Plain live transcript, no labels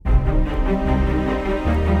Welcome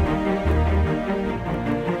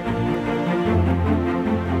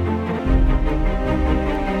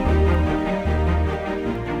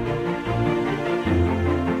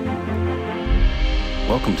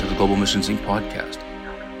to the Global Missions Inc. podcast.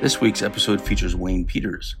 This week's episode features Wayne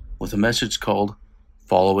Peters with a message called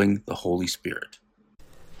Following the Holy Spirit.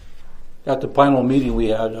 At the final meeting, we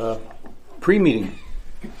had a pre-meeting,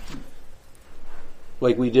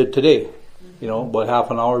 like we did today, about half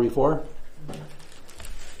an hour before.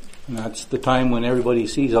 And that's the time when everybody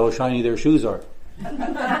sees how shiny their shoes are.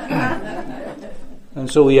 And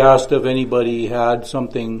so we asked if anybody had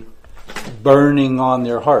something burning on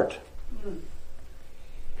their heart.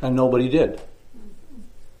 And nobody did.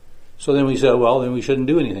 So then we said, well, then we shouldn't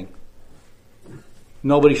do anything.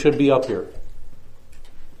 Nobody should be up here.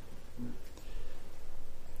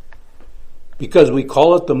 Because we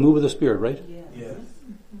call it the move of the Spirit, right? Yes.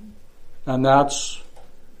 And that's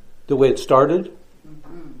the way it started.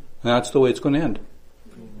 And that's the way it's going to end.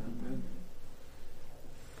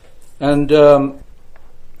 And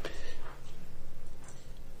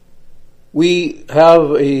we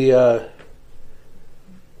have a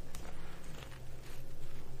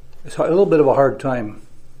little bit of a hard time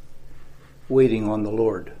waiting on the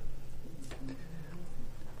Lord.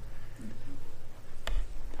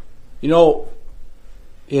 In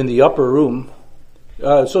the upper room,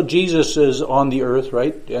 so Jesus is on the earth,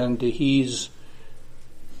 right? And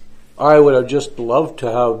I would have just loved to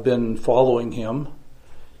have been following him,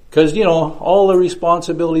 because, all the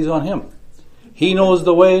responsibilities on him. He knows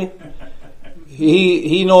the way.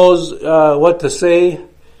 He knows what to say.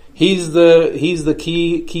 He's the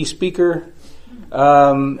key speaker,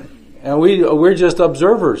 and we're just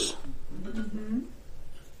observers. Wouldn't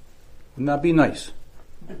that be nice?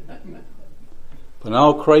 But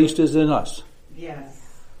now Christ is in us. Yes.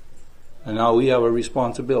 And now we have a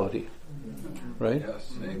responsibility, right?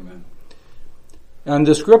 Yes, amen. And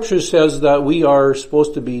the Scripture says that we are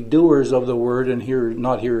supposed to be doers of the word and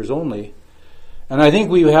not hearers only. And I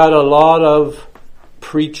think we've had a lot of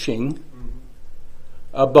preaching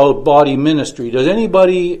about body ministry. Has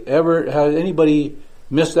anybody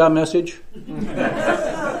missed that message?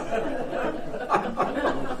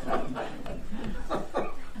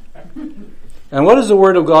 And what does the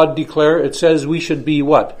Word of God declare? It says we should be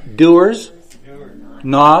what? Doers?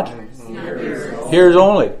 Not hearers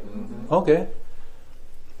only. Okay.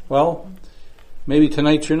 Well, maybe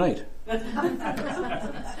tonight's your night. But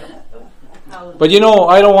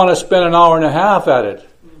I don't want to spend an hour and a half at it.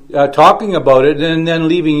 Talking about it and then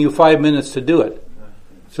leaving you 5 minutes to do it.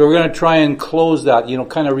 So we're going to try and close that,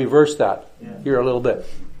 kind of reverse that here a little bit.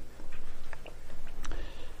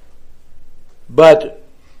 But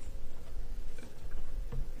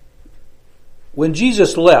when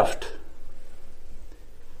Jesus left,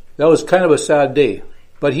 that was kind of a sad day.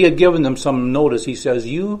 But he had given them some notice. He says,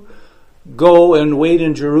 you go and wait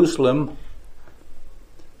in Jerusalem.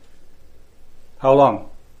 How long?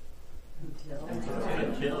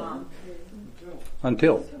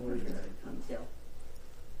 Until.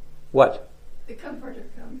 What? The Comforter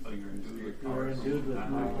comes.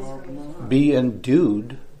 Be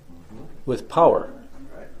endued with power.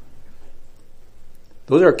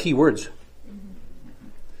 Those are key words.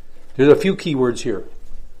 There's a few key words here.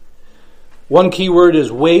 One key word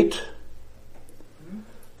is wait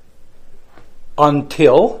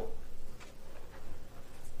until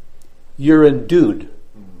you're endued.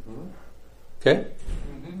 Okay?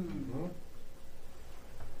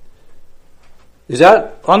 Is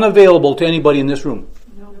that unavailable to anybody in this room?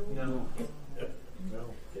 No.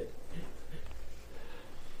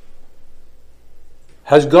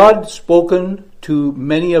 Has God spoken to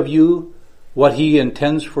many of you what He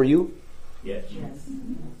intends for you? Yes.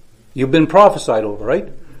 You've been prophesied over,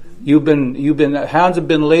 right? You've been hands have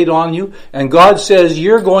been laid on you, and God says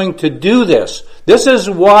you're going to do this. This is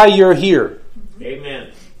why you're here.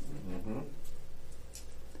 Amen.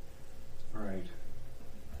 Right.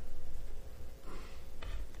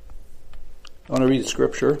 I want to read the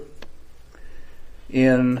scripture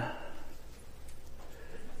in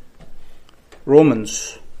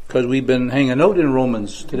Romans, because we've been hanging out in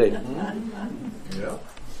Romans today. Yeah.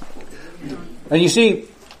 And you see,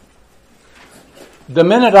 the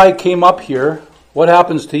minute I came up here, what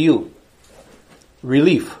happens to you?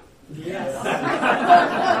 Relief.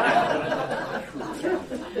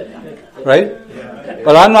 Right?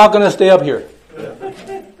 But I'm not going to stay up here.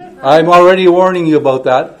 I'm already warning you about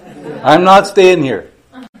that. I'm not staying here.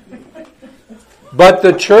 But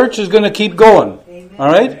the church is going to keep going. All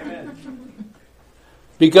right?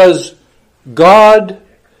 Because God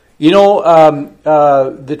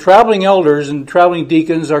The traveling elders and traveling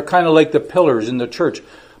deacons are kind of like the pillars in the church.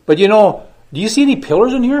 But do you see any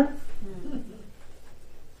pillars in here?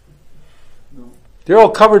 No. They're all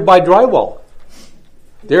covered by drywall.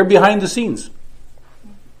 They're behind the scenes.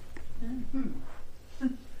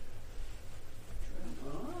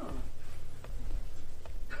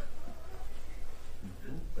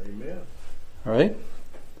 Amen. All right?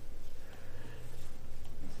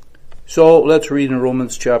 So let's read in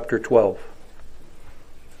Romans chapter 12.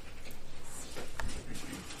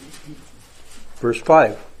 Verse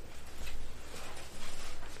 5.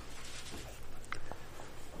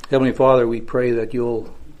 Heavenly Father, we pray that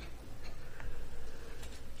you'll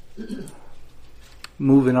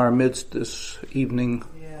move in our midst this evening.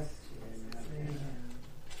 Yes.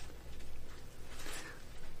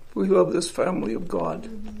 We love this family of God.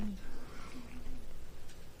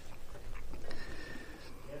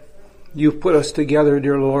 You've put us together,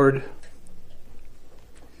 dear Lord.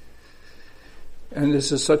 And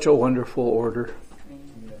this is such a wonderful order.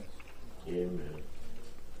 Amen.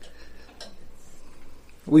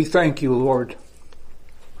 We thank you, Lord,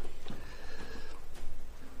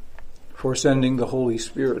 for sending the Holy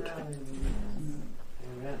Spirit.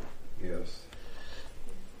 Amen. Yes.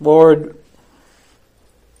 Lord,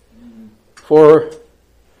 for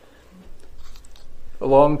a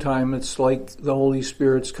long time it's like the Holy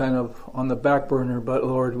Spirit's kind of on the back burner, but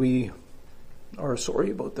Lord, we are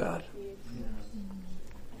sorry about that.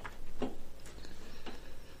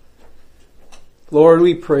 Lord,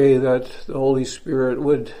 we pray that the Holy Spirit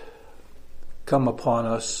would come upon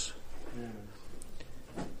us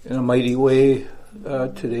in a mighty way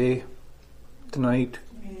tonight.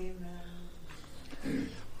 Amen.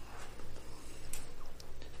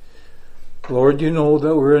 Lord, you know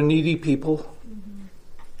that we're a needy people.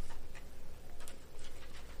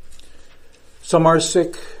 Some are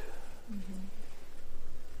sick.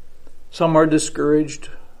 Some are discouraged.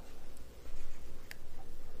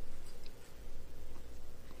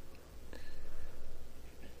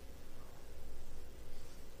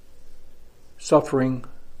 Suffering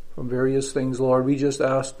from various things, Lord. We just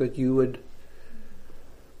ask that you would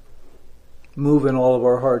move in all of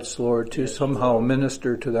our hearts, Lord, to somehow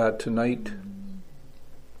minister to that tonight.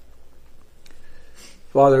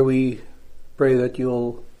 Father, we pray that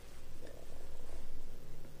you'll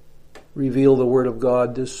reveal the Word of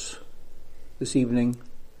God this evening.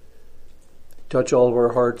 Touch all of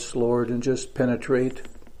our hearts, Lord, and just penetrate.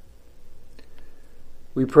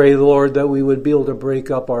 We pray, Lord, that we would be able to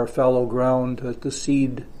break up our fallow ground, that the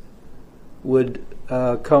seed would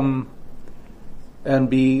come and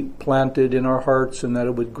be planted in our hearts, and that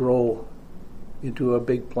it would grow into a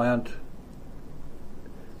big plant.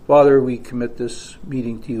 Father, we commit this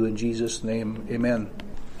meeting to you in Jesus' name. Amen.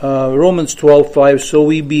 Romans 12:5. So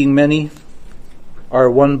we, being many, are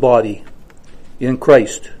one body in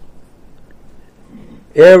Christ,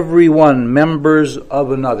 every one members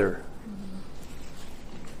of another,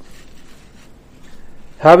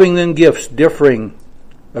 having then gifts differing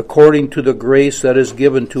according to the grace that is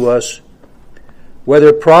given to us.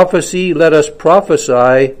 Whether prophecy, let us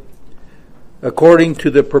prophesy according to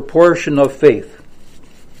the proportion of faith.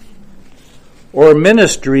 Or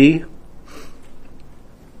ministry,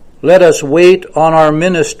 let us wait on our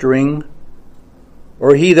ministering.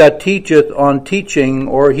 Or he that teacheth on teaching,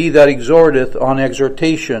 or he that exhorteth on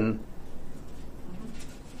exhortation.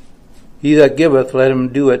 He that giveth, let him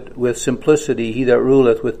do it with simplicity. He that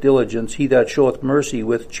ruleth with diligence. He that showeth mercy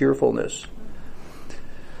with cheerfulness.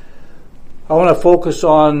 I want to focus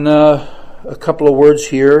on a couple of words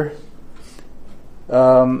here.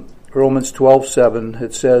 Romans 12:7.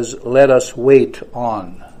 It says, "Let us wait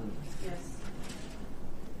on." Yes.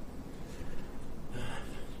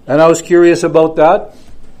 And I was curious about that.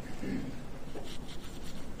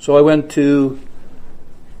 So I went to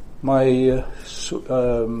my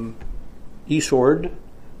eSword,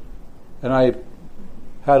 and I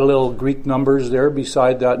had a little Greek numbers there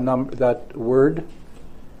beside that word,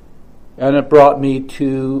 and it brought me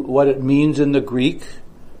to what it means in the Greek,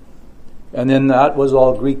 and then that was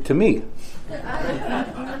all Greek to me.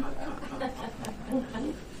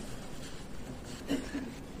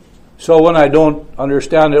 So when I don't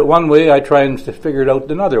understand it one way, I try and figure it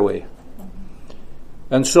out another way.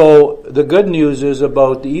 And so the good news is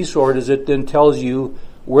about the eSword is it then tells you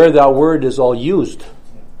where that word is all used.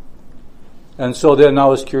 And so then I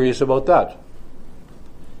was curious about that.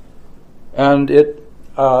 And it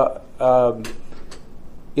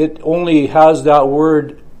only has that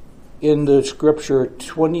word in the scripture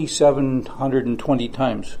 2,720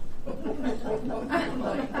 times.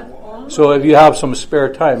 So if you have some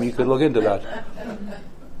spare time, you could look into that.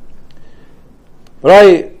 But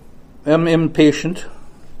I am impatient,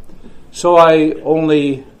 so I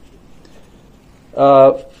only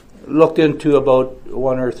looked into about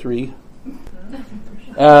 1 or 3.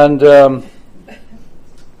 And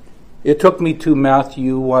it took me to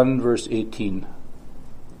Matthew 1 verse 18.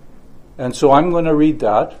 And so I'm going to read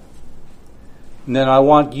that. And then I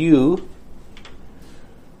want you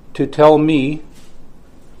to tell me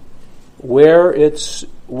where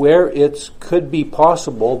it could be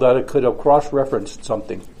possible that it could have cross-referenced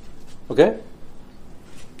something. Okay?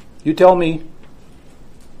 You tell me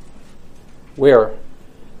where.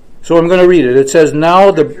 So I'm going to read it. It says,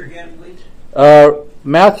 now Scripture again, please.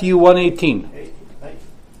 Matthew 1:18.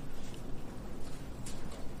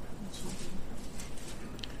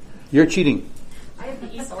 You're cheating. I have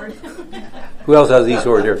the e-sword. Who else has the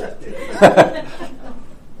e-sword here?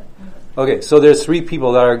 Okay, so there's 3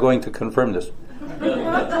 people that are going to confirm this.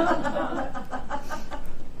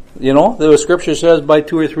 You know, the scripture says by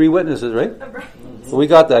 2 or 3 witnesses, right? So we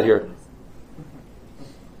got that here.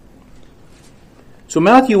 So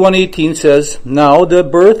Matthew 1:18 says, now the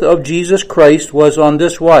birth of Jesus Christ was on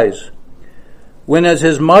this wise. When as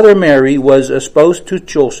his mother Mary was espoused to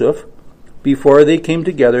Joseph, before they came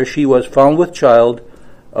together, she was found with child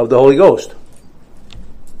of the Holy Ghost.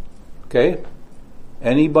 Okay?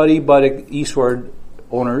 Anybody but eSword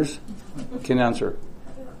owners can answer.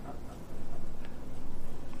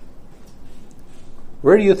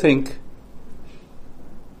 Where do you think?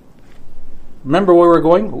 Remember where we're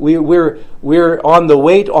going? We're on the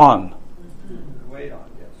wait on. Wait on,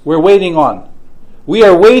 yes. We're waiting on. We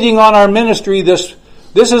are waiting on our ministry. This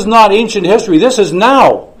is not ancient history. This is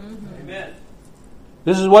now. Amen.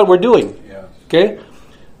 This is what we're doing. Yes. Okay?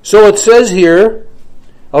 So it says here,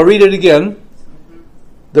 I'll read it again.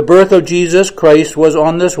 The birth of Jesus Christ was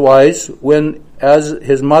on this wise, when as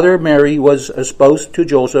his mother Mary was espoused to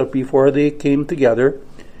Joseph before they came together,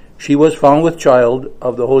 she was found with child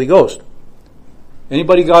of the Holy Ghost.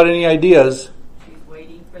 Anybody got any ideas? She's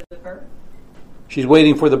waiting for the birth. She's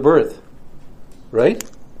waiting for the birth. Right?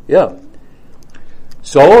 Yeah.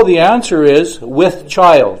 So the answer is with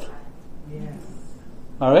child. Yes.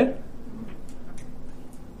 All right?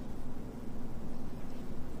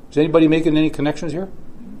 Is anybody making any connections here?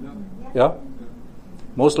 No. Yeah?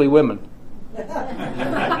 Mostly women.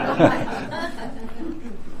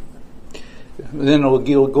 Then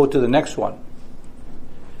we'll go to the next one.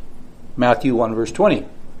 Matthew 1 verse 20.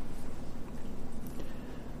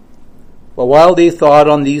 But while they thought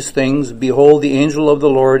on these things, behold, the angel of the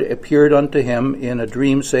Lord appeared unto him in a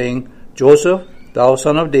dream, saying, Joseph, thou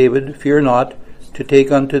son of David, fear not to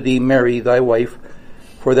take unto thee Mary thy wife,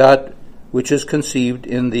 for that which is conceived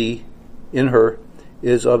in her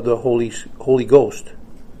is of the Holy Ghost.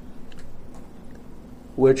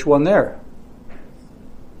 Which one there?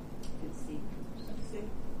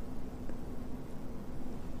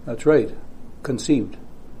 That's right. Conceived.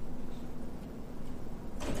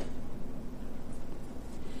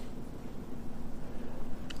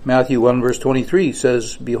 Matthew 1 verse 23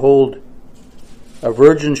 says, behold, a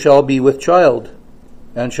virgin shall be with child,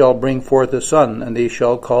 and shall bring forth a son, and they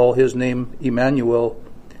shall call his name Emmanuel,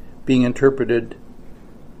 being interpreted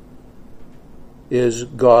is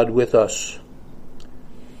God with us.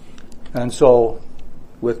 And so,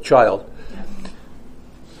 with child.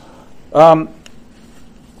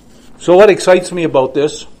 So what excites me about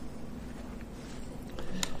this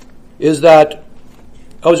is that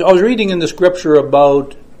I was reading in the scripture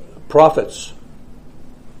about prophets.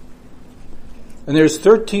 And there's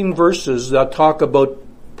 13 verses that talk about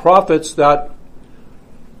prophets that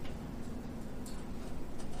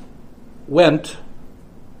went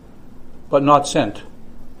but not sent.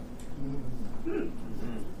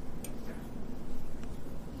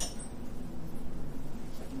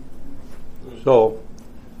 So,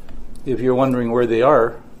 if you're wondering where they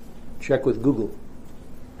are, check with Google.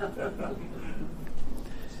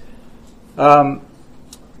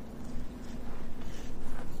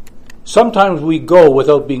 Sometimes we go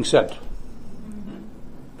without being sent.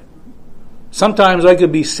 Sometimes I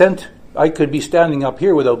could be standing up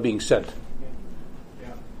here without being sent.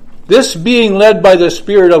 This being led by the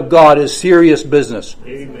Spirit of God is serious business.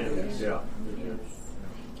 Amen. Yeah.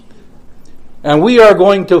 And we are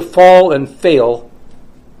going to fall and fail,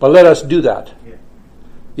 but let us do that.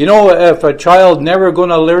 You know, if a child never going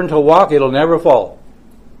to learn to walk, it'll never fall.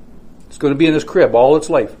 It's going to be in his crib all its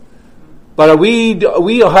life. But we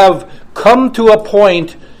have come to a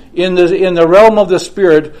point in the realm of the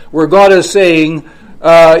Spirit where God is saying,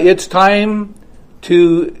 it's time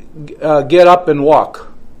to get up and walk.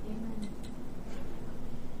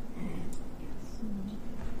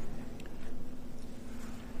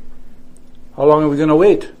 How long are we going to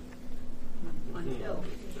wait? Until.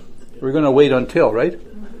 We're going to wait until, right?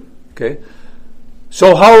 Okay.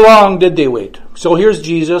 So how long did they wait? So here's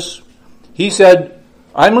Jesus. He said,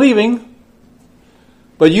 I'm leaving,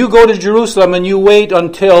 but you go to Jerusalem and you wait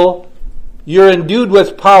until you're endued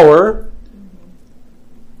with power.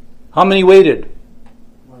 How many waited?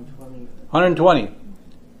 120. 120.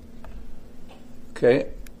 Okay.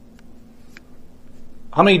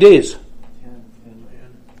 How many days? 10.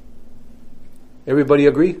 Everybody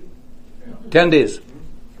agree? 10 days.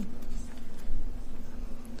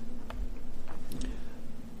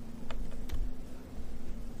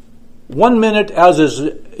 One minute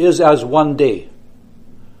is as one day.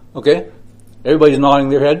 Okay? Everybody's nodding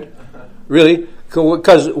their head. Really?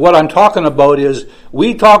 Because what I'm talking about is,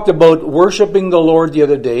 we talked about worshiping the Lord the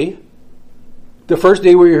other day, the first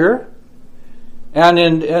day we were here,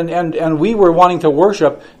 and we were wanting to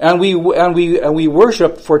worship, and we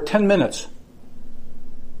worshiped for 10 minutes.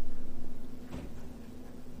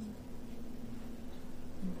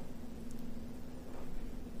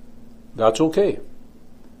 That's okay,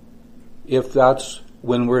 if that's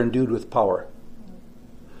when we're endued with power.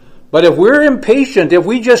 But if we're impatient, if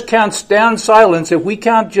we just can't stand silence, if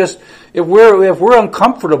we're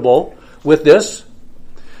uncomfortable with this,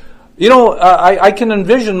 I can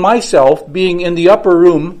envision myself being in the upper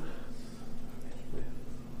room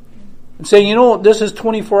and saying, this is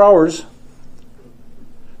 24 hours.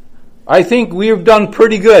 I think we've done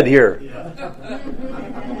pretty good here.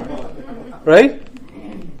 Right?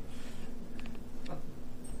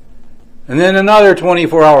 And then another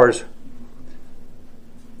 24 hours.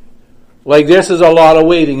 Like, this is a lot of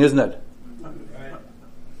waiting, isn't it?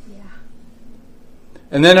 Yeah.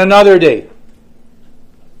 And then another day.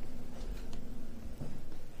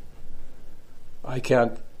 I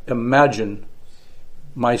can't imagine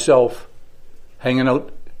myself hanging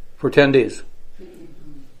out for 10 days.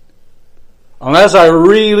 Unless I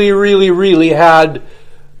really, really, really had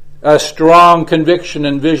a strong conviction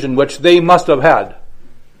and vision, which they must have had.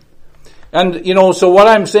 And, so what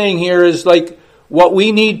I'm saying here is, like, what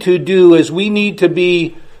we need to do is we need to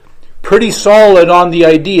be pretty solid on the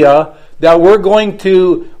idea that we're going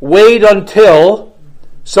to wait until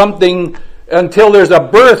there's a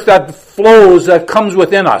birth that flows, that comes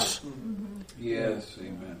within us. Yes,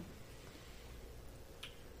 amen.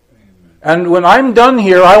 Amen. And when I'm done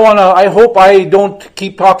here, I hope I don't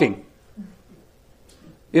keep talking.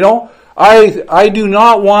 I do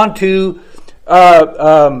not want to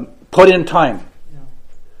put in time.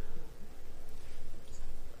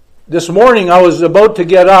 This morning I was about to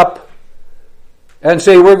get up and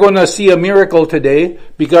say we're going to see a miracle today,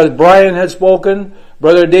 because Brian had spoken,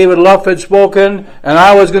 Brother David Luff had spoken, and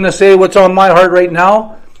I was going to say what's on my heart right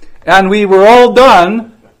now, and we were all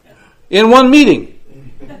done in one meeting.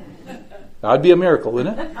 That'd be a miracle,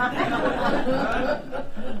 wouldn't it?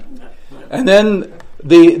 And then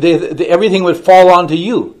the everything would fall onto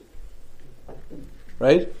you.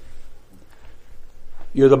 Right?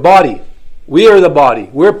 You're the body. We are the body.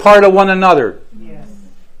 We're part of one another. Yes.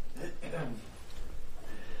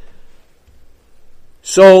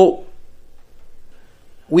 So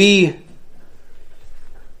we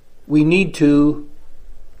need to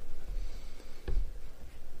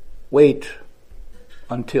wait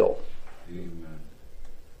until. Amen.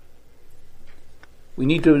 We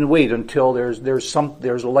need to wait until there's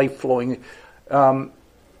life flowing.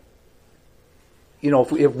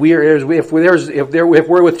 If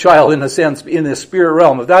we're with child, in a sense, in the spirit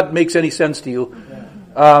realm, if that makes any sense to you,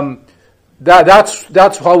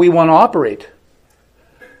 that's how we want to operate.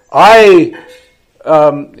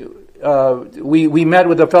 We met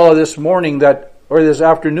with a fellow this morning this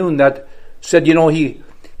afternoon that said,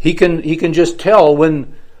 he can just tell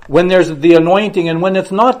when there's the anointing and when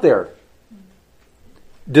it's not there.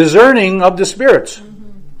 Discerning of the spirits.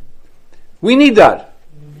 We need that.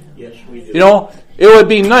 Yes, we do. It would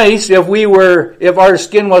be nice if our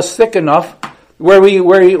skin was thick enough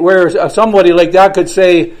where somebody like that could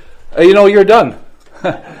say, you're done.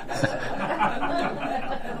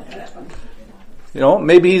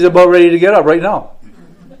 Maybe he's about ready to get up right now.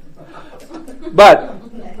 But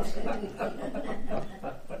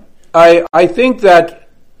I think that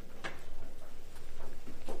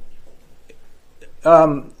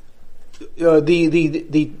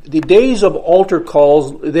the days of altar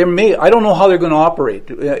calls, I don't know how they're going to operate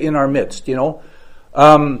in our midst.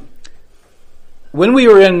 When we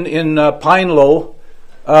were in Pine Low,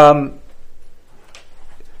 well,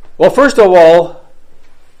 first of all,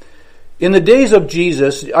 in the days of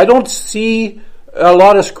Jesus, I don't see a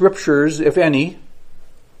lot of scriptures, if any.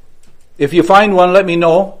 If you find one, let me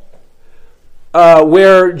know.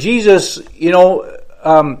 where Jesus,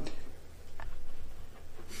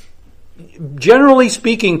 generally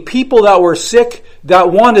speaking, people that were sick,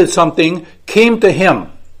 that wanted something, came to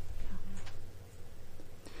him.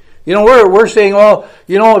 We're saying, oh,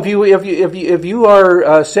 if you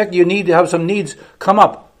are sick, you need to have some needs, come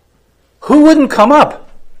up. Who wouldn't come up?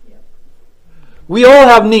 We all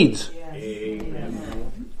have needs.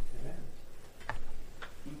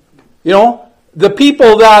 The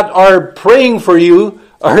people that are praying for you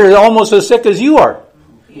are almost as sick as you are.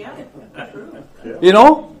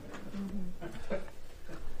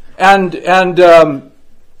 And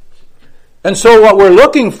so what we're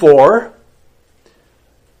looking for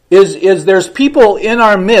is there's people in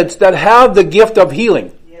our midst that have the gift of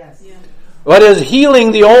healing. Yes. But is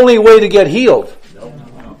healing the only way to get healed?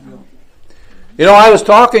 I was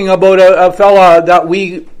talking about a fella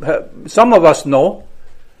that some of us know,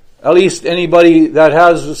 at least anybody that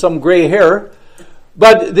has some gray hair,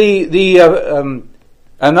 but and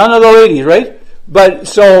none of the ladies, right? But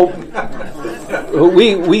so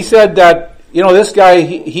we said that this guy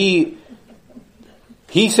he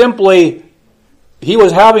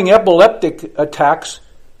was having epileptic attacks,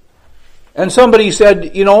 and somebody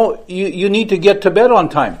said, you need to get to bed on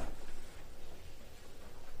time.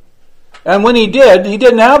 And when he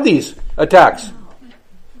didn't have these attacks.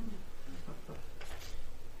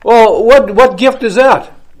 Well, what gift is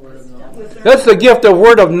that? That's the gift of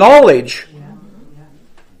word of knowledge.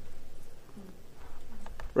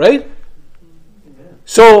 Right?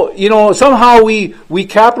 So, somehow we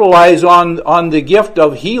capitalize on the gift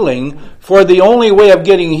of healing for the only way of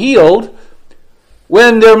getting healed,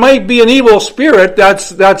 when there might be an evil spirit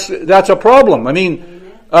that's a problem. I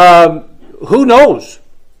mean, who knows?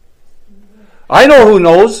 I know who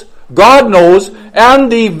knows. God knows, and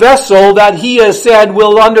the vessel that he has said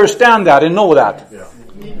will understand that and know that. Yeah.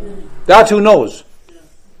 That's who knows.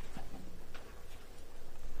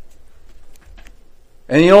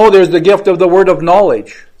 And there's the gift of the word of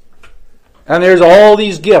knowledge. And there's all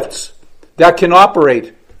these gifts that can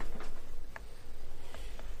operate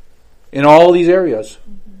in all these areas.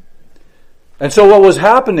 And so what was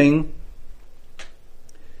happening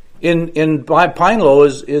in Pine-Low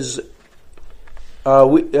is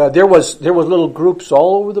there was little groups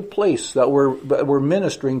all over the place that were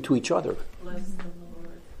ministering to each other.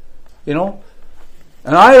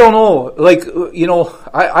 And I don't know,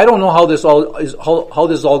 I don't know how this all is, how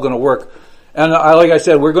this is all going to work. And like I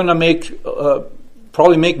said, we're going to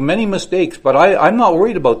probably make many mistakes, but I'm not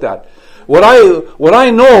worried about that. What I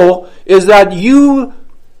know is that you,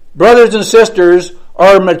 brothers and sisters,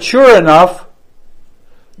 are mature enough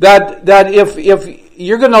that if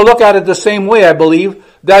you're going to look at it the same way, I believe,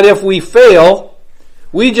 that if we fail,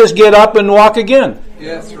 we just get up and walk again.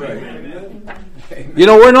 Yes, right.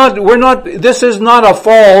 We're not, this is not a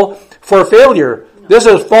fall for failure. This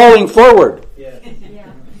is falling forward.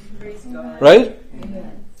 Right?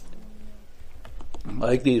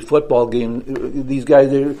 Like these football games, these guys,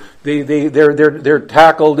 they're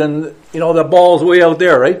tackled and, the ball's way out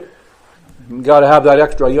there, right? You got to have that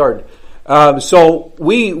extra yard. So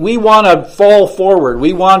we want to fall forward.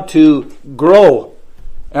 We want to grow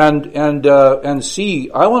and see.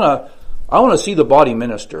 I want to see the body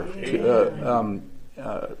minister. When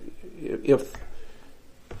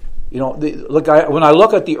I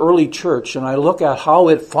look at the early church and I look at how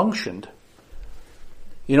it functioned,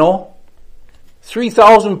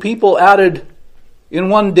 3,000 people added in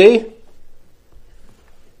one day.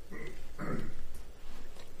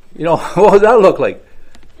 What does that look like?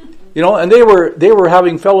 And they were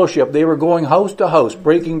having fellowship. They were going house to house,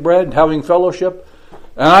 breaking bread and having fellowship.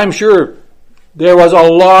 And I'm sure there was a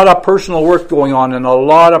lot of personal work going on and a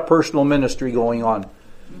lot of personal ministry going on.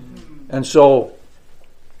 And so,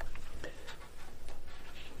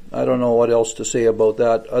 I don't know what else to say about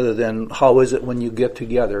that other than how is it when you get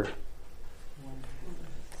together?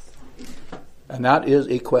 And that is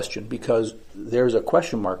a question, because there's a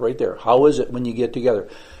question mark right there. How is it when you get together?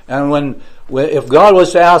 And if God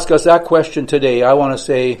was to ask us that question today, I want to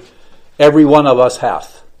say, every one of us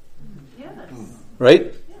hath. Yes.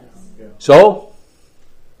 Right? Yes. So,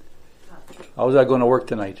 how is that going to work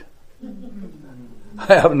tonight?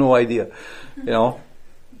 I have no idea.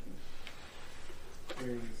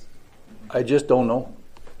 I just don't know.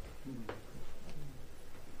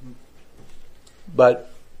 But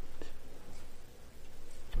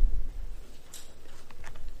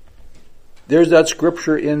there's that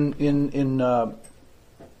scripture in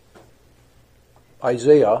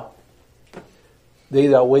Isaiah, they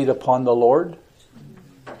that wait upon the Lord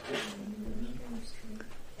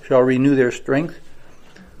shall renew their strength.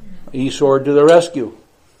 He soared to the rescue.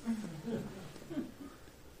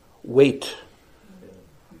 wait.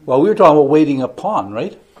 Well, we were talking about waiting upon,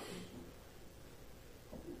 right?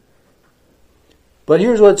 But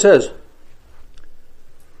here's what it says.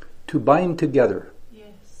 To bind together.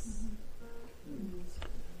 Yes.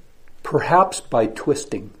 Perhaps by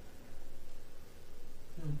twisting.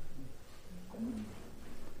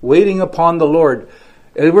 Waiting upon the Lord.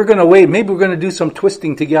 And we're going to wait. Maybe we're going to do some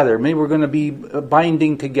twisting together. Maybe we're going to be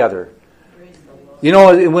binding together. You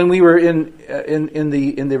know, when we were in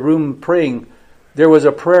the room praying, there was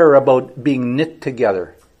a prayer about being knit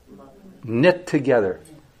together. Knit together.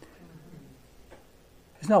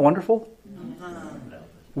 Isn't that wonderful?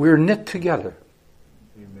 We're knit together.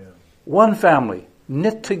 Amen. One family,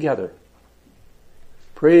 knit together.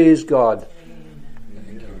 Praise God.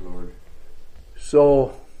 Thank you, Lord.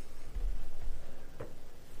 So,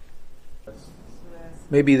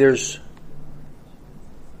 maybe there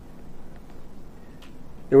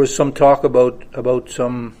was some talk about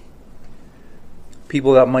some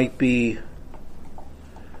people that might be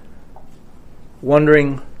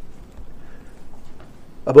wondering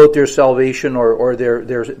about their salvation or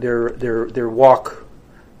their walk.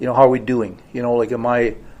 You know, how are we doing? You know, like am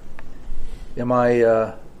I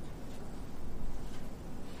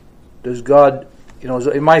does God, you know,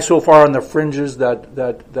 am I so far on the fringes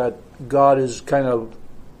that God is kind of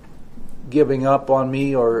giving up on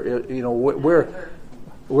me, or you know, where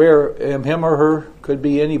him or her could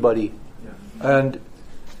be anybody, and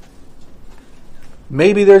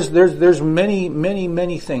maybe there's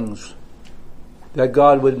many things that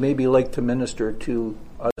God would maybe like to minister to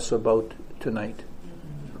us about tonight,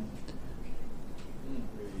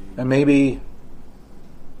 and maybe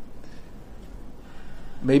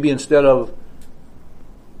instead of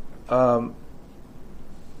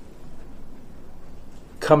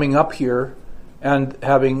coming up here and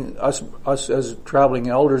having us as traveling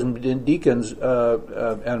elders and deacons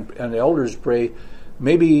and elders pray,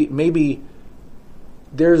 maybe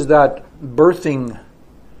there's that birthing.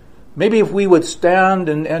 Maybe if we would stand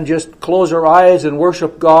and just close our eyes and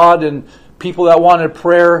worship God, and people that wanted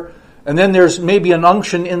prayer, and then there's maybe an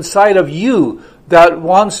unction inside of you that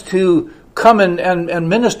wants to come and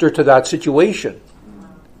minister to that situation.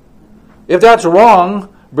 If that's wrong,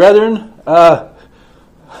 brethren,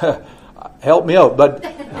 help me out. But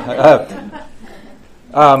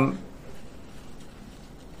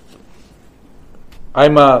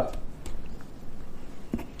I'm a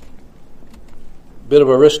bit of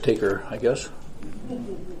a risk taker, I guess,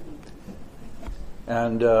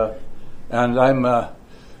 and I'm.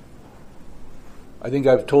 I think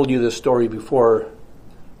I've told you this story before.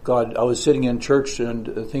 God, I was sitting in church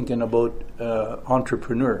and thinking about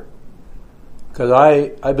entrepreneur, because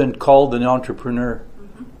I've been called an entrepreneur,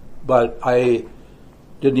 but I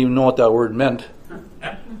didn't even know what that word meant,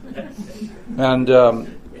 and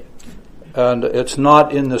it's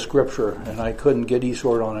not in the scripture, and I couldn't get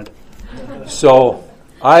e-sword on it, so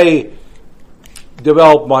I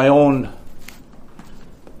developed my own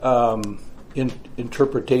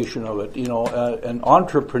interpretation of it. You know, an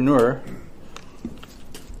entrepreneur.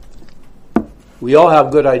 We all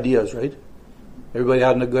have good ideas, right? Everybody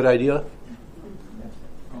having a good idea?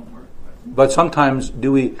 But sometimes,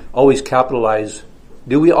 do we always capitalize?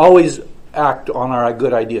 Do we always act on our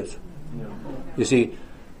good ideas? You see,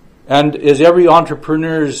 and is every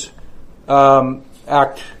entrepreneur's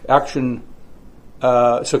action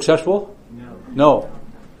successful? No.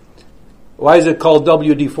 Why is it called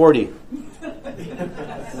WD-40?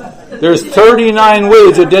 There's 39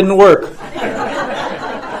 ways it didn't work.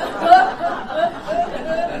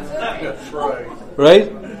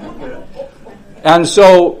 Right? And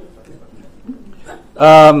so,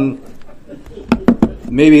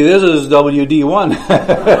 maybe this is WD-1.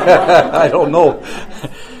 I don't know.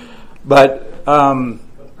 But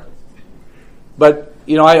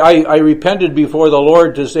you know, I repented before the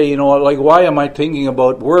Lord to say, you know, like, why am I thinking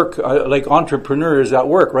about work? Like entrepreneur is at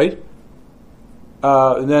work, right?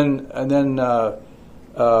 And then I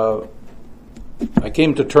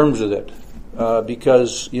came to terms with it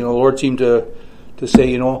because, you know, the Lord seemed to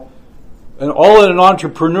say, you know, and all that an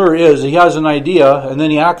entrepreneur is, he has an idea and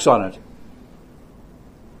then he acts on it.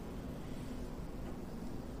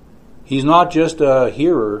 He's not just a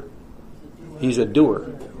hearer, he's a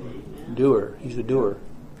doer. He's a doer.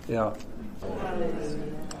 Yeah.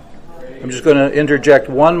 I'm just going to interject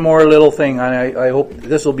one more little thing, and I hope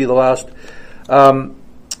this will be the last.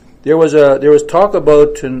 There was talk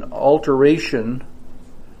about an alteration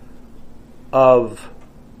of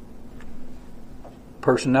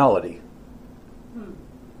personality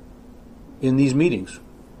in these meetings,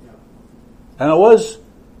 and it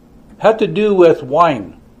had to do with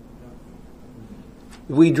wine.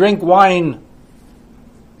 we drink wine,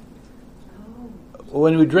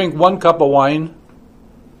 when we drink 1 cup of wine,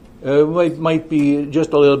 it might be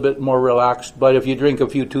just a little bit more relaxed, but if you drink a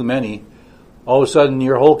few too many, all of a sudden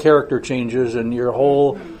your whole character changes and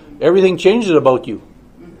everything changes about you.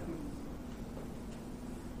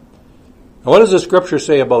 What does the scripture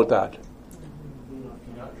say about that?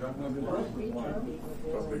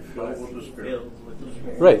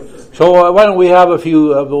 Right. So why don't we have a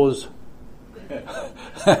few of those?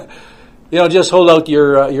 Just hold out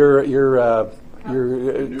your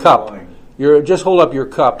cup. Just hold up your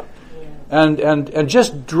cup, and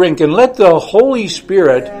just drink, and let the Holy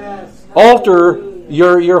Spirit alter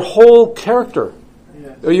your whole character,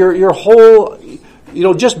 your whole.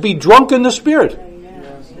 Just be drunk in the Spirit.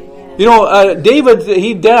 David,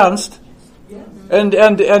 he danced,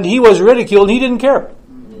 and he was ridiculed, and he didn't care.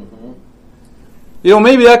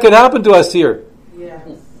 Maybe that could happen to us here. Yes.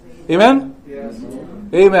 Amen? Yes.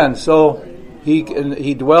 Amen. So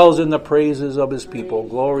he dwells in the praises of his people.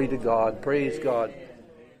 Glory to God. Praise God.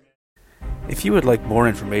 If you would like more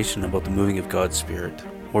information about the moving of God's Spirit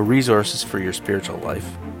or resources for your spiritual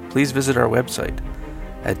life, please visit our website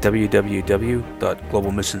at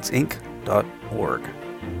www.globalmissionsinc.org.